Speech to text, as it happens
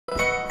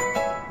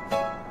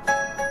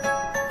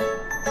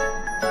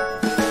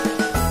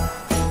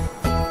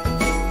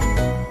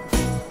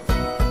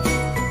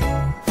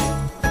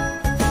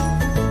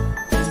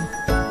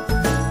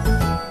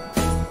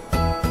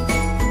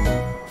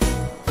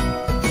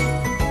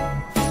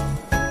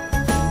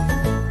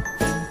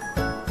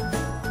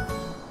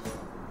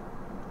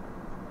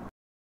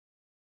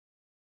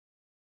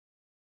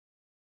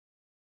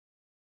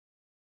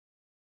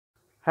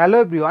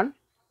Hello everyone.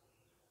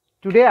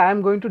 Today I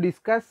am going to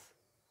discuss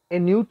a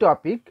new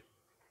topic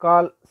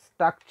called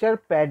structure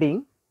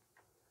padding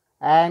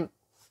and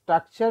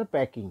structure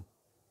packing.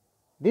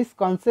 This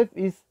concept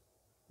is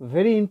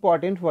very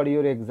important for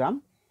your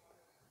exam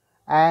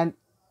and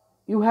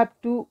you have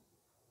to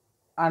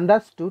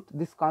understood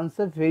this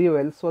concept very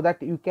well so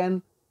that you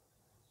can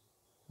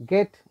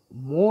get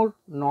more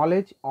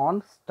knowledge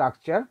on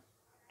structure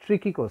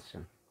tricky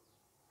question.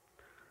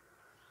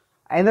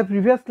 In the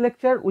previous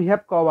lecture we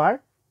have covered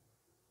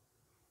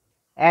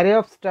array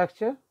of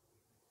structure.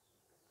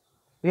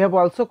 We have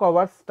also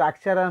covered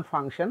structure and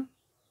function.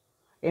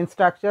 In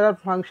structure and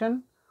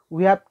function,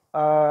 we had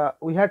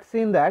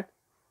seen that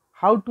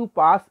how to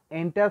pass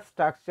entire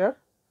structure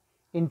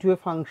into a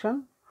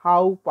function,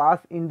 how pass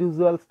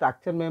individual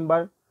structure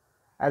member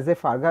as a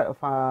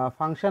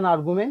function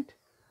argument,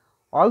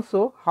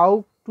 also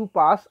how to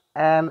pass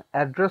an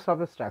address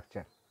of a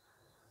structure.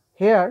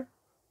 Here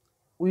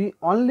we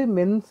only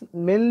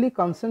mainly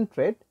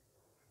concentrate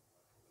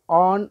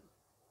on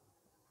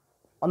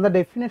the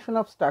definition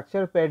of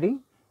structure padding,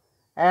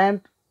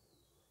 and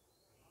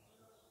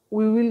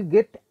we will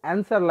get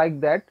answer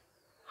like that: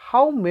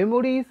 how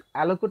memory is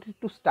allocated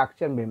to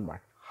structure member,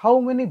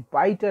 how many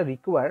bytes are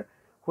required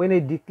when I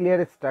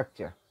declare a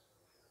structure,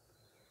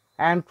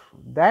 and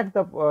that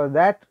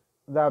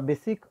the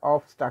basic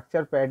of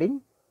structure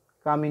padding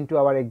come into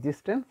our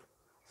existence.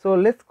 So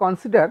let's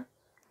consider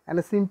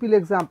a simple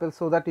example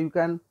so that you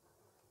can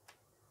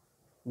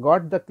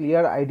got the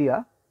clear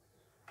idea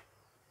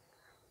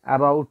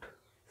about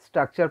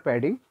structure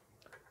padding.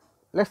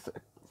 Let's,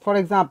 for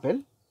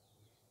example,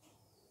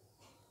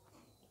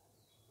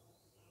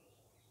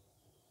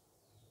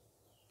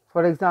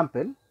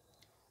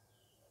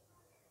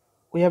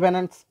 we have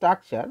an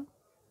structure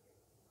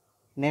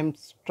named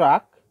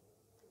struct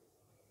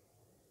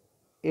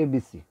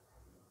ABC.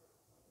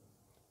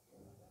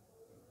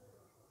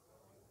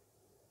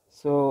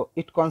 So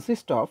it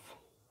consists of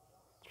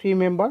three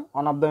member.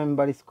 One of the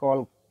member is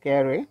called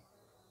char A,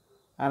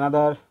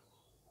 another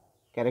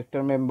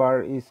character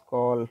member is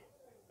called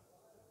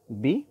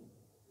B,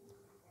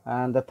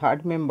 and the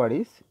third member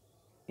is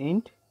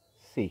int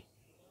C,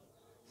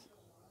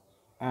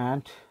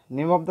 and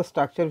name of the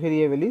structure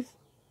variable is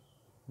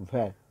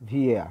var.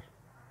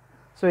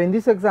 So in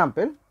this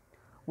example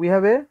we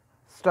have a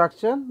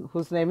structure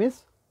whose name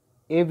is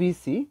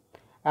ABC,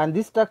 and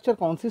this structure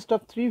consists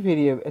of three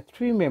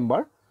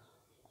member.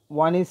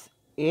 One is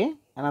A,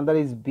 another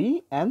is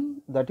B,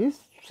 and that is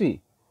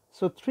C.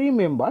 So three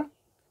member,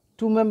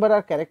 two member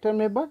are character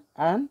member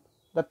and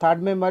the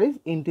third member is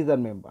integer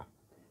member.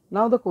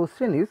 Now the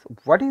question is,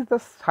 what is the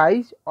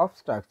size of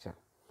structure?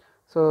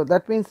 So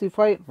that means if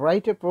I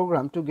write a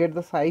program to get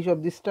the size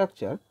of this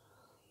structure,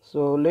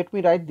 so let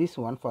me write this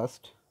one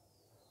first: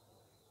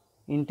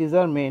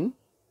 integer main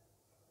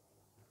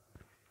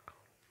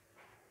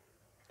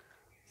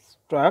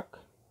struct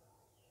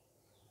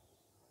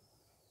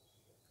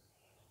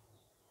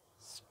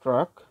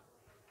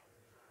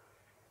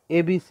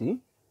ABC.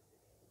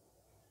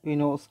 You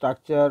know,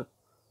 structure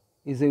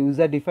is a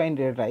user defined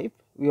data type,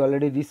 we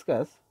already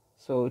discussed.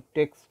 So it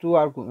takes two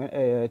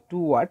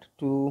word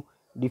to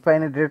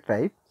define a data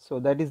type. So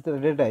that is the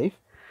data type,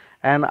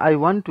 and I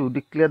want to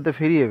declare the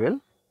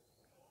variable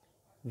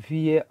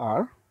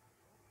var,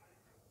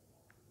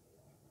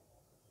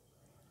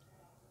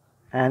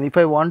 and if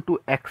I want to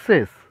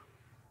access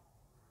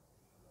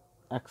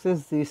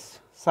this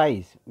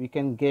size, we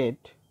can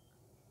get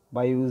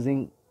by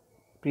using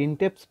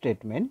printf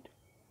statement.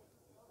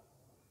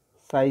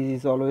 Size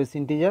is always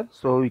integer,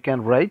 so we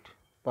can write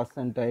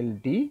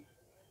 %d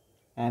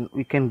and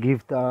we can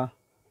give the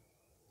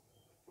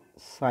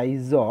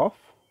size of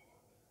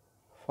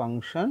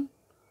function.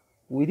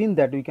 Within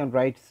that we can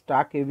write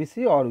struct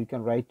ABC, or we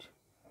can write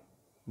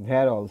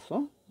var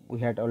also. We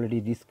had already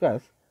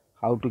discussed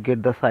how to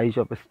get the size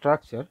of a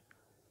structure.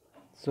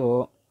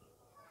 So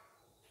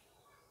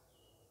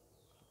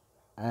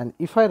and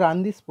if I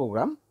run this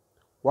program,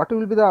 what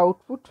will be the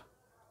output?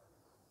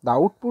 The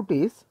output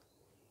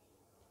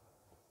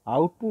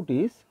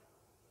is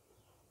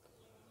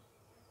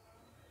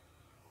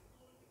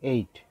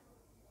 8.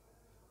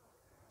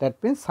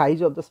 That means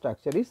size of the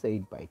structure is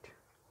 8 byte.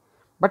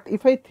 But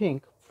if I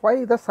think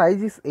why the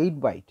size is 8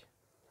 byte,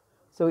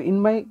 so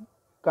in my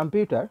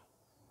computer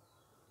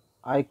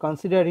I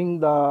considering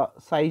the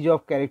size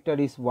of character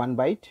is 1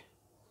 byte,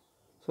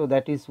 so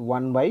that is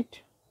 1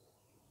 byte,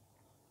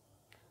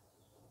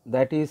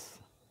 that is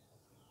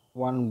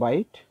 1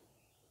 byte,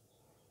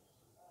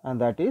 and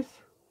that is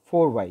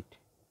 4 byte,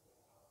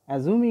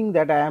 assuming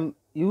that I am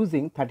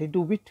using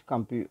 32-bit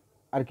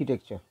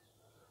architecture.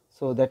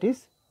 So that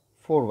is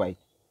 4 byte.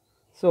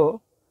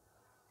 So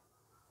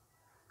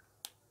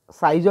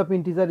size of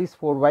integer is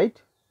 4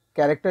 byte,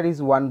 character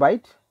is 1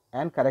 byte,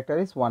 and character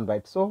is 1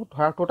 byte. So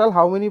total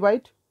how many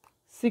byte?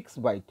 6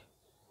 byte.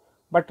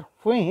 But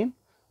when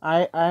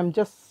I am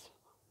just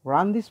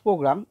run this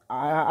program,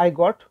 I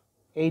got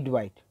 8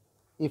 byte.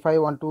 If I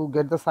want to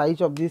get the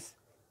size of this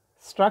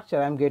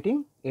structure, I am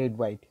getting 8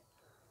 byte.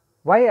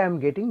 Why I am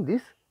getting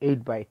this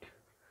 8 byte?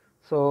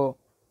 So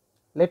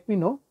let me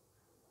know.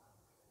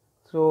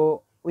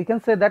 So we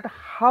can say that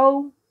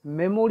how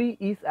memory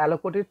is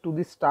allocated to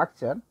this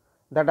structure,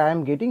 that I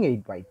am getting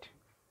 8 byte.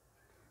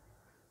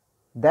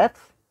 That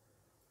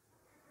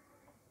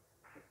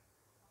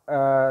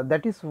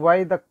is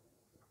why the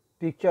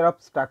picture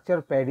of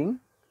structure padding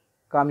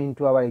come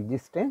into our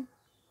existence.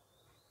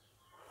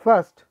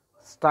 First,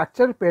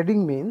 structure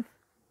padding means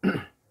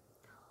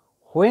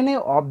when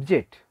a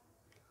object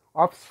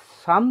of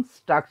some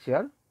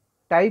structure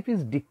type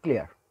is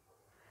declared,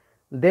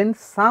 then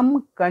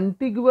some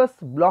contiguous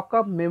block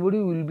of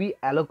memory will be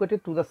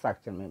allocated to the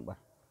structure member,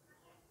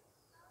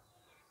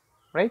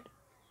 right.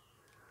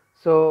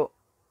 So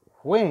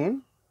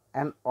when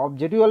an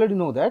object, you already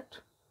know that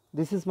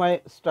this is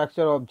my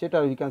structure object,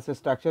 or you can say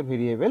structure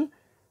variable,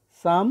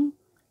 some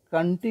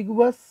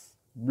contiguous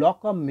block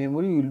of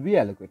memory will be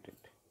allocated,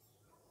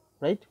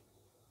 right.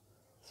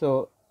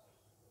 So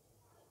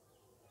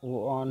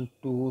 1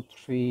 2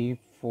 3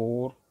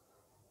 4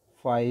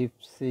 5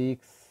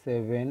 6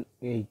 7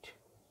 8,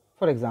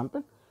 for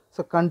example.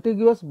 So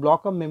contiguous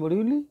block of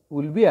memory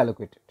will be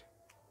allocated.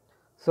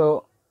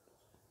 So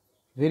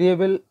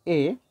variable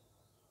a,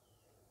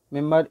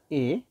 member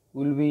A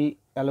will be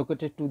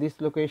allocated to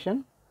this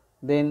location,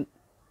 then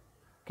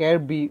char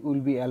B will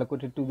be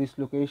allocated to this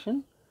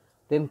location,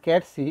 then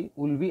char C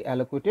will be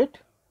allocated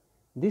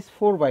this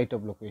 4 byte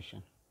of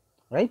location,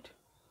 right.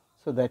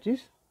 So that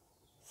is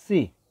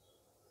C.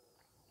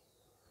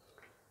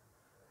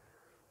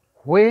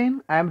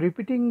 When I am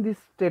repeating this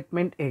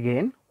statement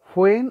again,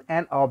 when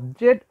an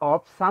object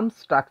of some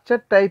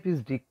structure type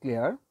is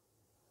declared,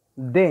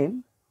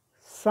 then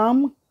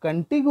some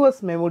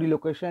contiguous memory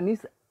location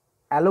is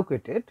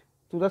allocated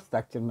to the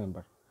structure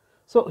member.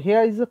 So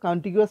here is the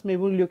contiguous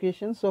memory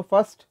location. So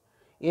first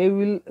A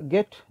will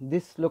get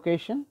this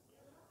location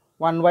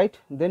 1 byte,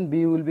 then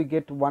B will be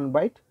get 1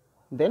 byte,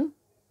 then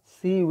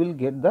C will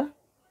get the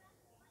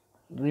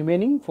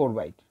remaining 4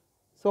 byte.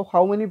 So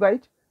how many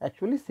byte?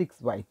 Actually 6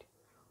 byte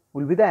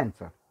will be the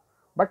answer,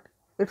 but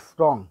it's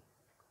wrong.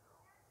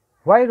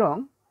 Why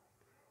wrong?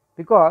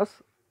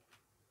 Because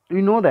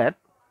we know that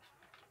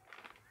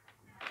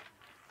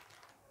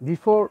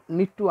before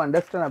need to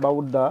understand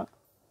about the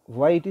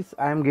why it is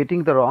I am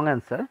getting the wrong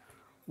answer,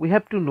 we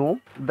have to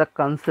know the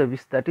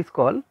concept that is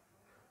called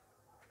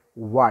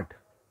word.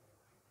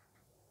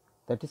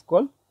 That is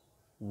called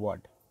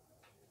word.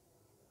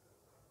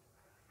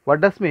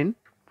 What does mean?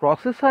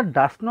 Processor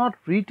does not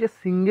read a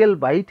single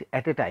byte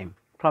at a time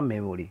from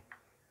memory.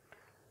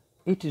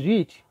 It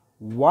reads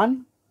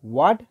one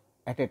word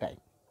at a time.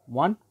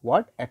 One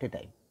word at a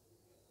time.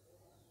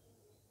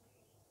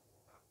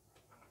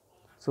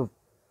 So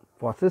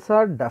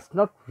processor does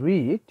not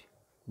read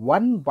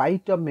 1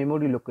 byte of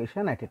memory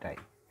location at a time.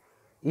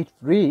 It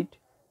reads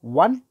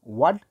 1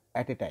 word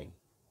at a time,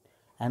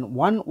 and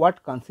 1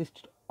 word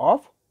consists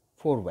of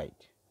 4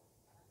 byte.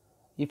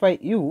 If I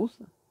use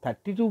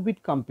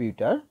 32-bit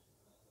computer,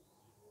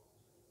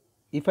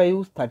 if I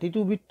use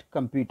 32-bit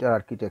computer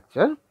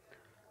architecture,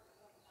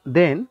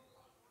 then,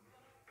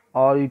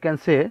 or you can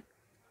say,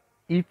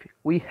 if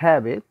we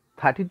have a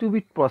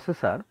 32-bit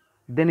processor,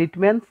 then it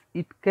means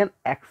it can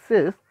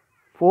access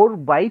 4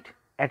 byte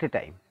at a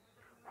time,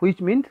 which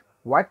means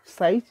what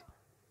size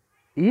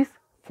is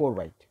 4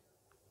 byte.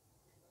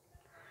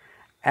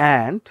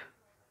 And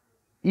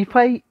if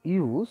I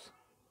use,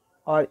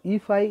 or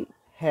if I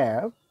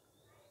have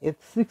a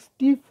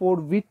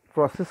 64-bit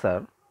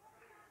processor,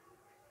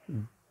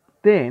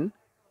 then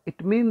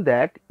it means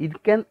that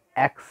it can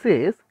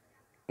access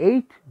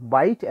 8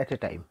 byte at a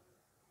time,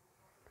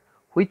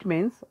 which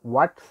means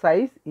what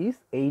size is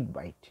 8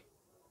 byte,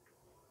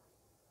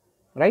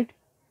 right.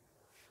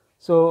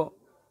 So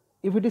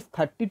if it is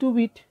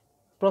 32-bit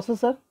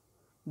processor,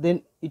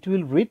 then it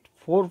will read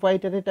 4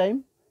 byte at a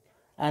time,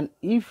 and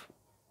if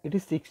it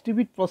is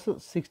 60-bit processor,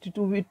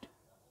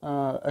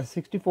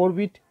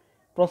 64-bit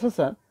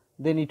processor,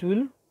 then it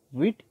will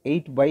read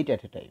 8 byte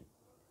at a time.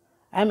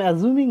 I am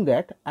assuming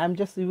that I am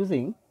just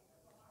using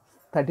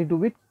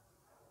 32-bit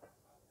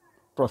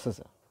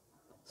processor.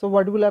 So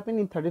what will happen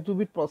in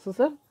 32-bit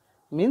processor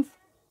means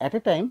at a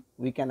time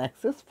we can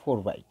access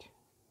 4 byte.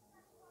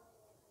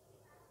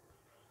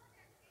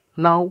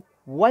 Now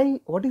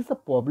what is the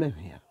problem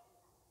here?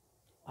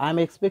 I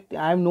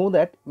know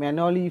that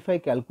manually if I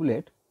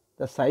calculate,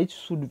 the size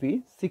should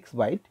be 6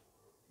 byte,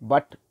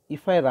 but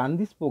if I run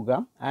this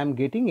program, I am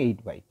getting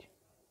 8 byte,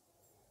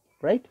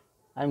 right.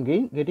 I am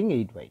getting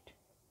 8 byte.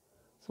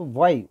 So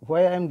why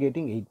I am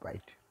getting 8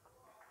 byte?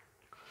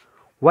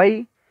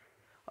 Why?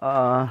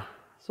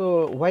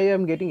 So why I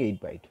am getting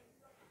 8 byte?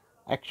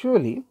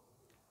 Actually,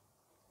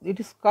 it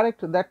is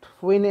correct that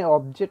when an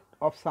object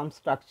of some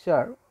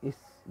structure is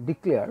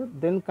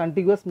declared, then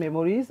contiguous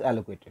memory is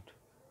allocated.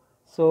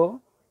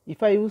 So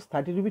if I use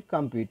 32-bit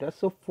computer,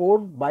 so 4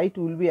 byte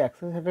will be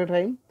accessed at a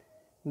time,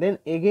 then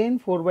again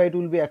 4 byte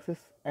will be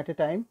accessed at a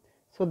time.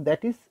 So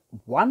that is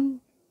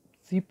one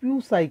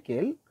CPU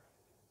cycle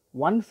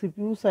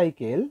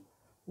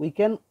we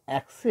can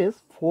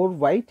access 4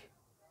 byte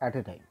at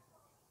a time,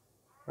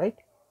 right.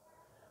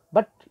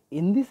 But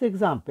in this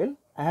example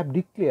I have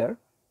declared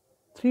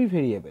 3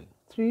 variable,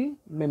 3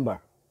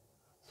 member.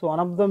 So one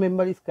of the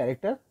member is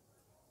character,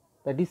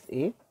 that is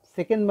A,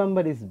 second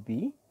member is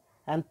B,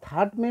 and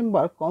third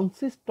member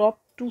consists of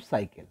 2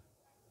 cycle,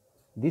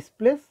 this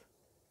place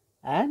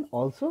and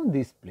also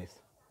this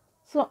place.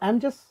 So I am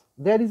just,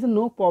 there is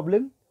no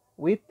problem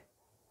with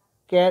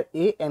char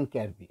A and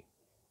char B,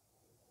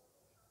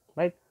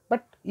 right.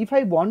 But if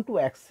I want to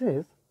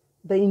access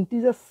the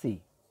integer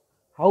C,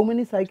 how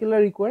many cycle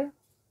are required?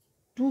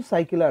 2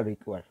 cycle are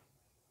required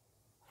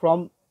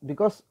from,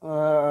 because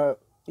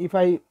if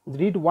I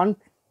read one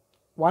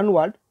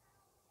word,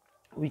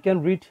 we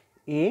can read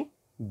A,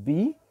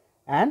 B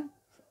and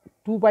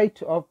 2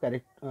 byte of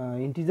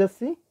integer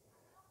C,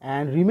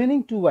 and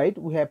remaining 2 byte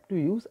we have to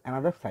use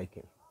another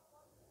cycle.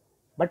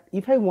 But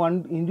if I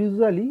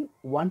individually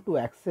want to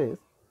access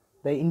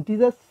the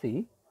integer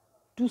C,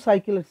 2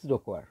 cycles is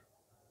required,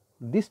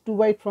 this 2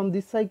 byte from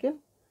this cycle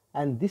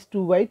and this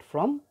 2 byte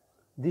from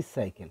this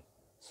cycle.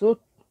 So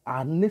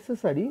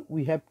unnecessary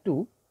we have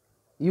to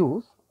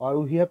use, or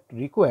we have to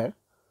require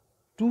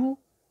 2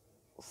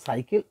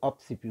 cycle of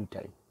CPU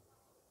time.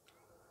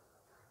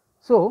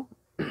 So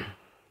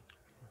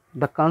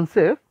the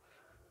concept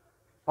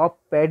of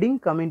padding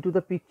come into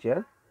the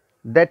picture,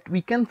 that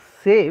we can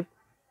save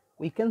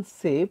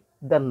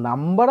the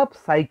number of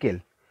cycle,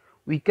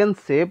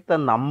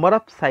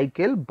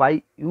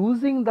 by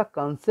using the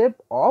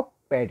concept of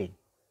padding.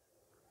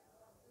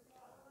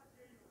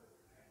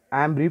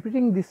 I am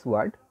repeating this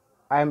word,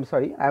 I am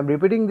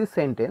repeating this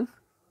sentence.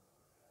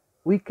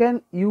 We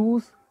can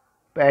use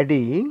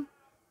padding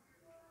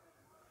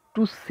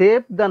to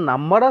save the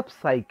number of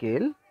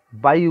cycle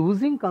by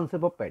using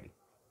concept of padding.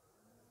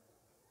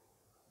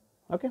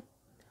 Okay.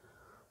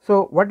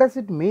 So what does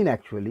it mean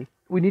actually?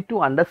 We need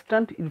to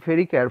understand it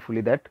very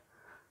carefully, that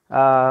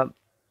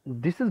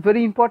this is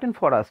very important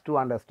for us to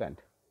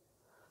understand.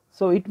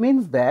 So it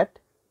means that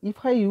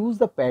if I use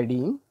the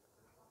padding,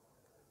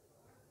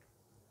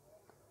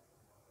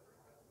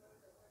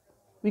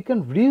 we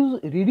can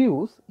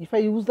reduce, if I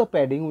use the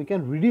padding, we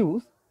can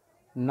reduce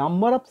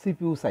number of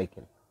CPU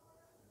cycle.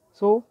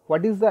 So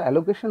what is the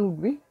allocation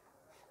would be?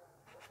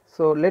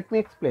 So let me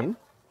explain.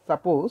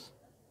 Suppose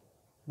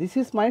this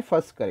is my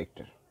first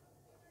character,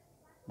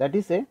 that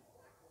is A,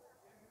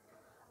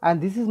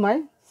 and this is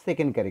my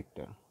second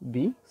character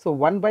B. So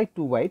 1 byte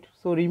 2 byte,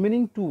 so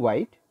remaining 2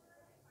 byte,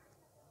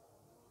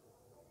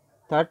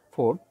 third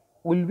fourth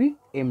will be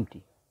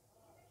empty.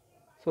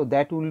 So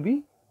that will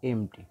be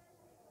empty,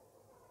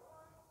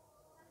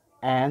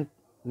 and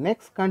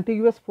next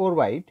contiguous 4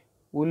 byte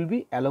will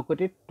be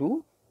allocated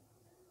to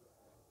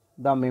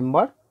the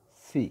member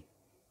C.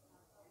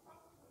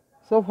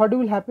 So what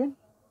will happen?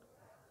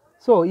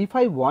 So if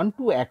I want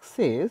to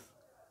access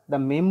the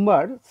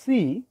member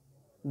C,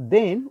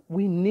 then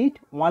we need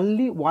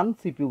only one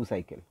CPU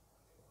cycle,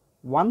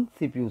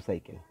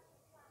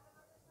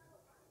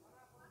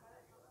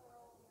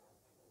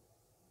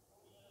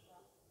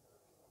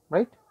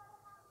 right,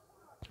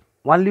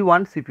 only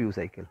one CPU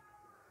cycle.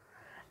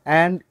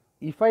 And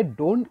if I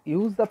don't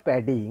use the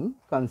padding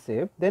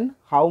concept, then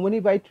how many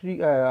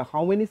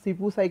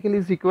CPU cycle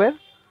is required?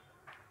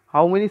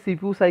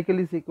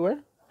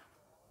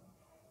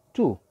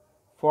 2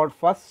 for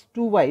first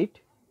 2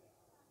 byte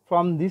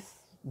from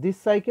this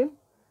cycle,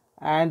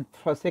 and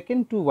for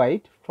second 2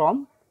 byte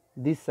from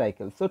this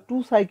cycle. So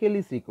 2 cycle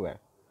is required.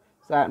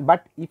 So,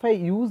 but if I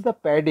use the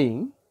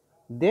padding,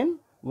 then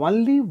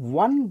only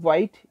 1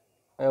 byte,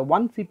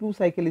 1 CPU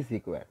cycle is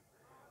required.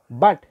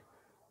 But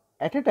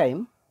at a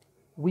time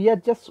we are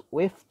just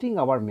wasting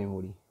our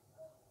memory,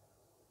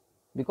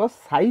 because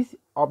size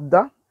of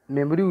the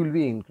memory will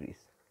be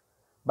increased,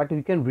 but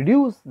we can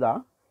reduce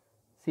the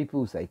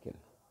CPU cycle.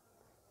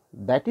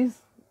 That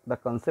is the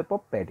concept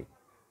of padding,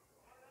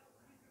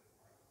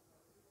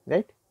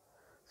 right.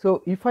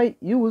 So if I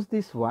use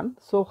this one,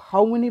 so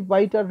how many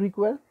byte are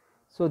required?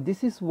 So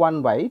this is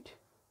 1 byte,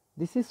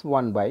 this is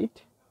 1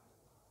 byte,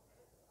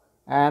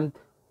 and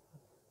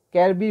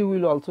char B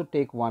will also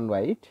take 1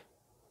 byte.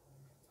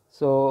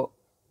 So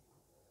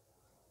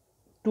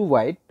 2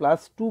 byte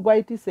plus 2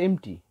 byte is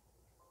empty,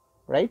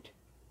 right,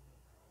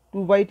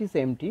 2 byte is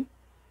empty,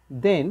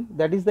 then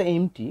that is the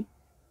empty,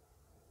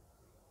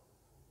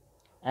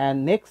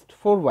 and next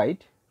 4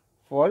 byte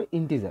for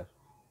integer.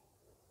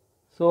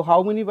 So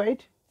how many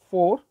byte?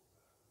 4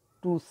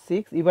 to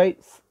 6. If I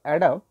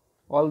add up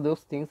all those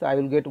things, I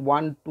will get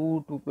 1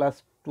 2 2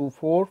 plus 2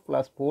 4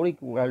 plus 4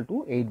 equal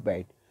to 8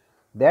 byte.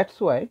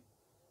 That's why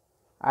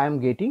I am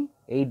getting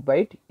 8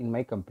 byte in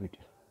my computer,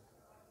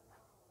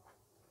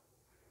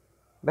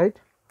 right.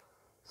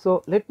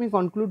 So let me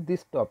conclude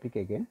this topic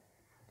again.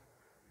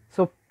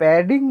 So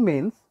padding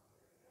means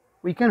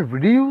we can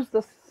reduce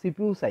the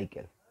CPU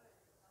cycle,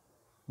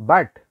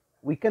 but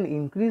we can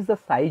increase the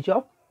size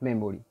of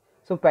memory.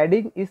 So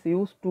padding is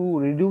used to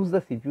reduce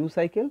the CPU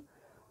cycle,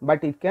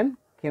 but it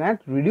cannot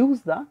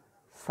reduce the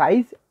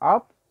size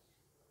of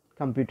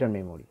computer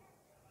memory.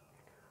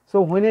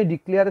 So when I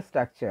declare a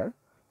structure,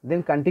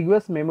 then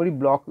contiguous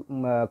block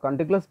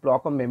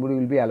of memory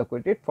will be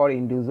allocated for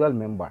individual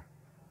member,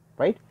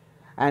 right.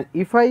 And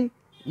if I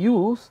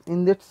use,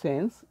 in that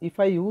sense, if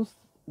I use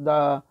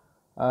the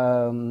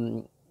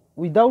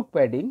without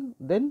padding,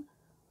 then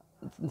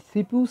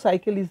CPU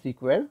cycle is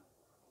required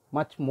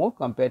much more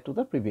compared to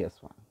the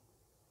previous one,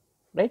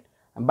 right.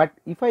 But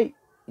if I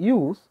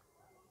use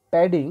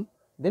padding,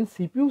 then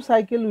CPU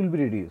cycle will be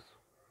reduced.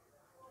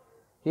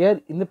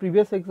 Here in the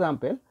previous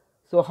example,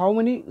 so how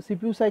many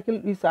CPU cycle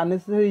is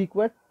unnecessarily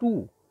required?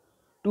 2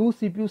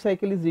 CPU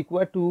cycle is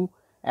required to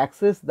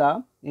access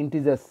the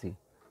integer C.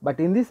 But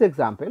in this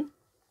example,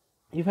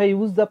 if I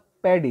use the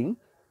padding,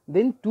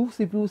 then 2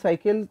 CPU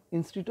cycle,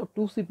 instead of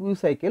 2 CPU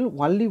cycle,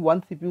 only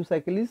 1 CPU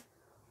cycle is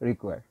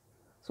required.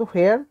 So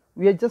here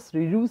we are just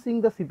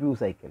reducing the CPU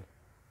cycle,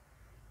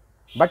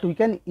 but we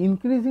can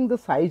increasing the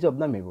size of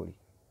the memory,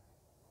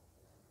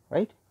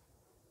 right.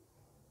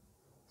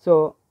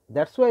 So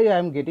that is why I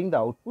am getting the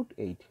output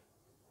 8.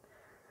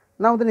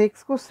 Now the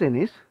next question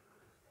is,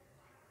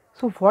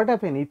 so what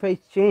happen if I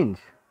change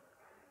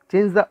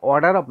the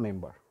order of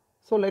member?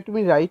 So let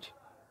me write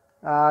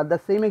the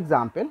same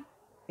example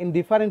in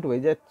different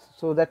way,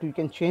 so that we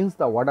can change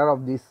the order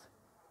of this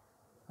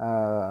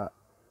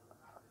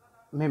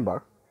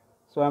member.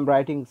 So I am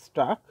writing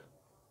stack,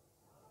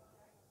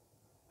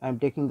 I am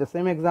taking the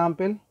same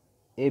example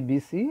A, B,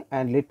 C,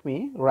 and let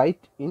me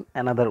write in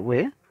another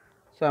way.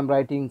 So I am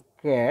writing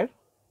char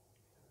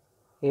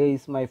A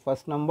is my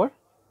first number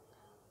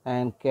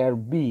and char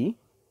B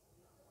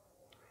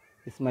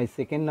is my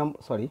second number.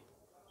 Sorry,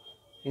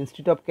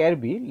 instead of char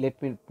B, let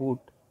me put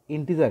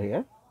integer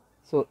here.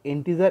 So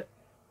integer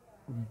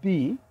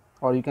B,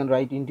 or you can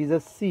write integer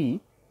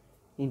C.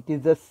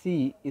 Integer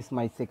C is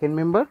my second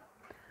member,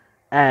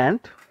 and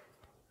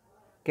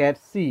char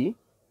C,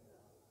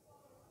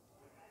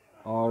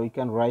 or you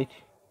can write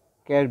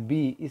char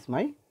B is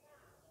my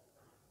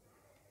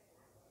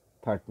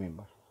third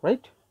member,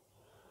 right.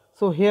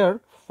 So here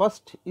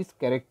first is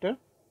character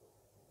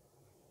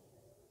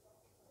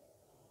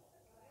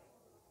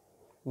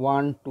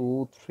 1,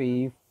 2,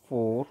 3,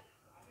 4,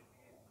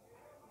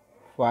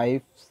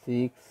 5,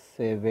 6,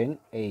 7,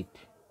 8.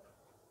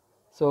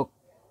 So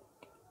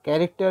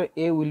character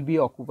A will be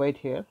occupied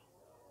here,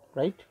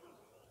 right.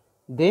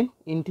 Then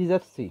integer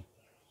C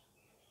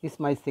is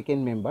my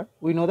second member.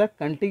 We know that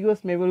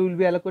contiguous memory will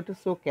be allocated.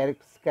 So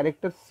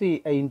character C,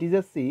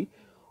 integer C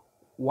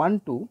 1,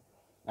 2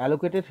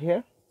 allocated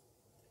here,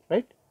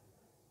 right.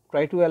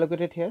 Try to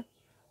allocate it here,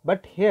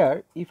 but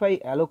here if I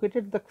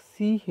allocated the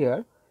C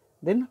here,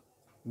 then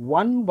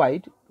 1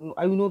 byte,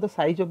 I know the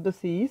size of the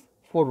C is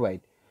 4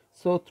 byte.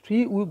 So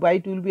 3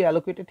 byte will be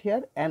allocated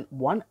here, and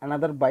one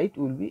another byte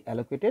will be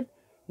allocated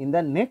in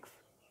the next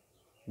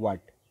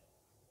word,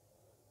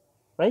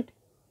 right.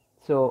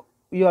 So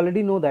we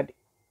already know that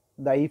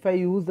if I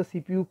use the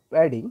CPU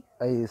padding,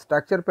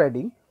 structure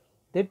padding,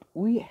 that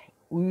we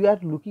are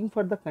looking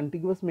for the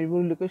contiguous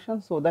memory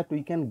location, so that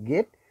we can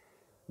get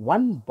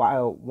one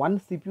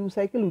CPU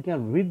cycle we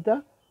can read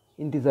the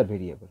integer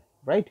variable,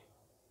 right,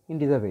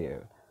 integer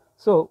variable.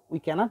 So we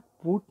cannot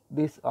put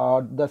this,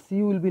 the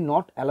C will be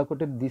not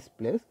allocated this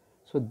place.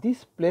 So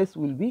this place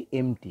will be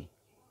empty,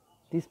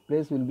 this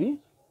place will be,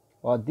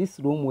 or this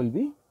room will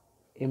be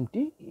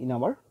empty in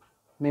our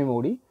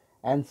memory,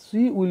 and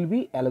C will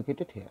be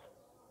allocated here,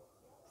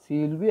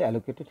 C will be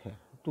allocated here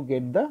to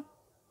get the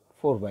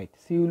 4 byte,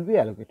 C will be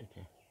allocated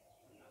here,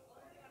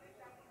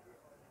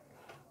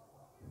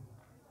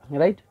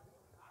 right.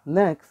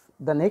 Next,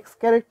 the next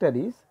character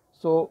is,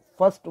 so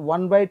first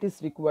 1 byte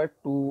is required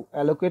to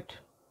allocate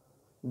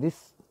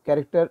this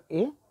character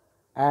A,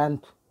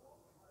 and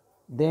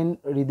then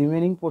the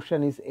remaining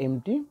portion is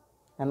empty,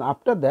 and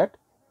after that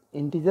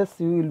integer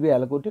C will be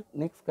allocated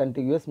next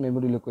contiguous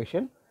memory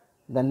location.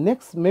 The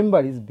next member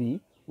is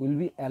B will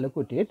be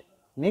allocated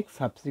next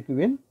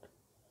subsequent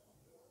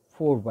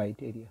 4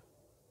 byte area,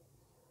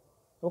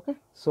 okay.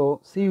 So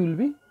C will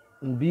be,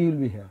 B will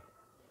be here.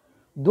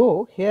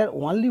 Though here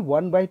only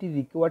 1 byte is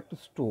required to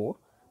store,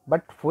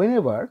 but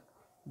whenever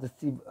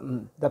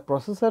the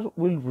processor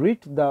will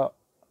read the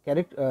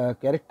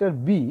character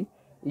B,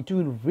 it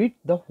will read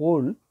the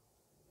whole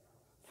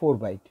 4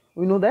 byte.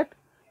 We know that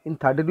in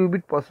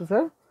 32-bit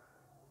processor,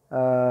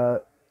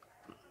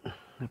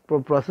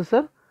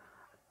 processor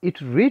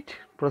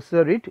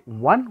read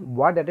 1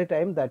 word at a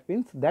time. That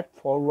means that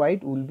 4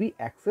 byte will be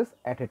accessed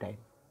at a time.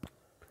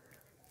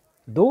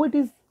 Though it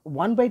is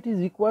 1 byte is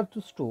required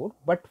to store,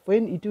 but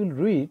when it will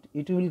read,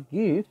 it will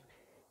give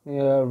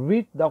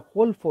read the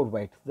whole 4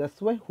 bytes. That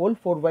is why whole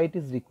 4 byte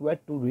is required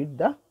to read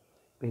the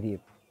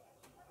variable,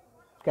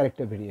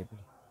 character variable.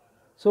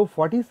 So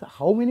what is,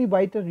 how many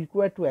bytes are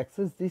required to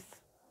access this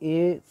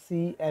A,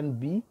 C and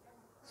B?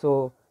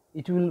 So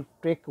it will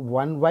take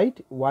 1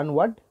 byte, 1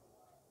 word,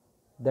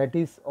 that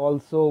is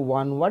also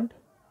 1 word,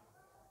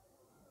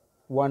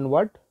 1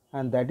 word,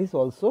 and that is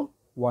also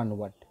 1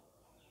 word.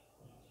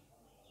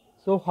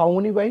 So how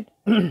many byte?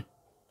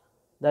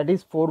 That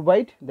is 4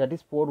 byte, that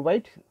is 4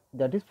 byte,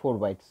 that is 4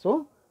 byte.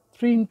 So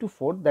 3 into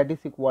 4, that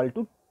is equal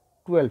to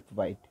 12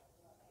 byte.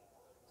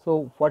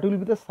 So what will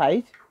be the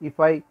size if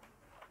I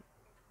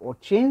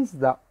change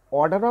the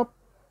order of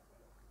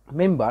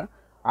member?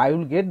 I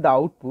will get the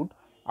output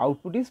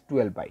is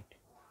 12 byte,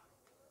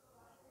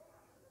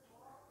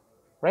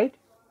 right?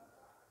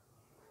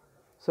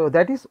 So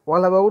that is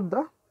all about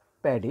the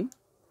padding.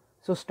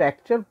 So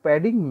structure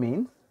padding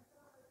means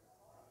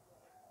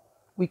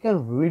we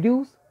can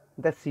reduce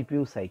the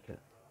CPU cycle,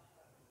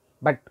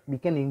 but we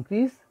can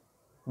increase,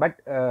 but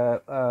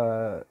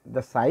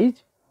the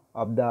size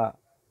of the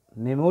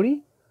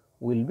memory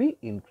will be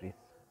increased.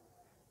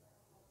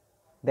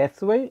 That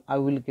is why I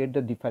will get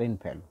the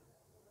different value.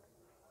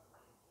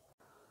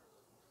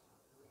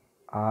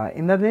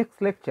 In the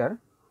next lecture,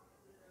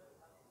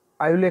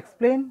 I will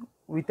explain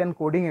with an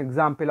coding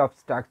example of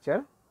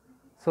structure,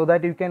 so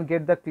that you can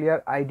get the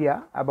clear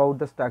idea about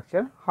the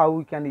structure, how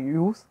we can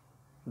use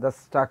the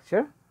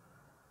structure.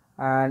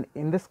 And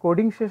in this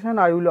coding session,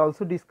 I will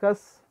also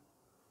discuss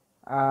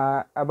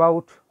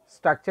about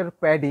structure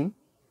padding,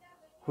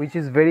 which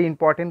is very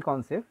important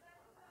concept,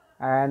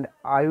 and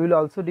I will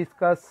also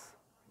discuss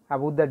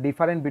about the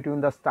difference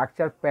between the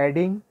structure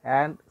padding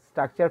and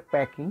structure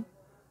packing.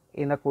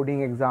 In a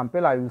coding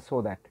example, I will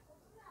show that.